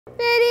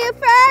Video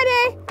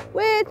Friday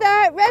with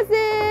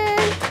ArtResin.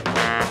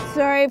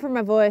 Sorry for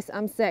my voice,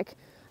 I'm sick.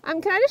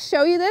 Can I just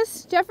show you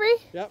this, Jeffrey?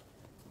 Yep.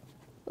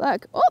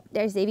 Look, oh,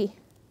 there's Davey.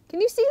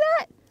 Can you see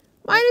that?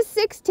 Minus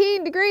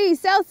 16 degrees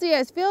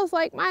Celsius, feels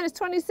like minus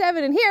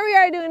 27, and here we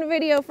are doing a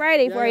Video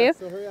Friday for you.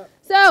 So hurry up.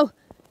 So,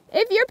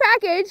 if your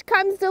package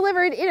comes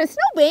delivered in a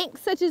snowbank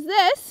such as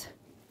this,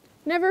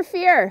 never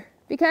fear,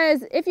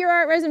 because if your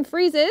ArtResin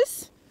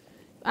freezes,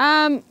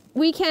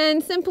 we can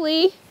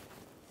simply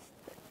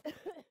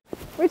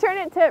return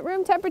it to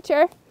room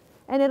temperature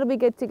and it'll be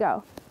good to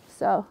go.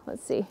 So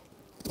let's see.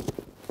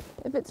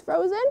 If it's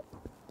frozen,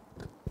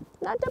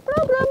 not a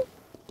problem.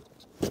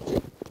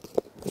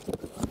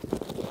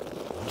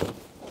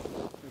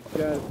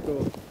 Yeah, it's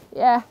cool.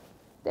 Yeah,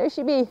 there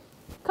she be.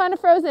 Kind of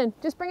frozen.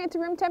 Just bring it to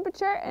room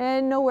temperature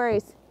and no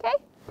worries. Okay?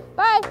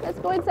 Bye. Let's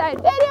go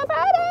inside. Video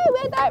Friday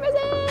with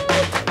ArtResin.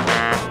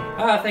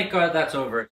 Thank God that's over.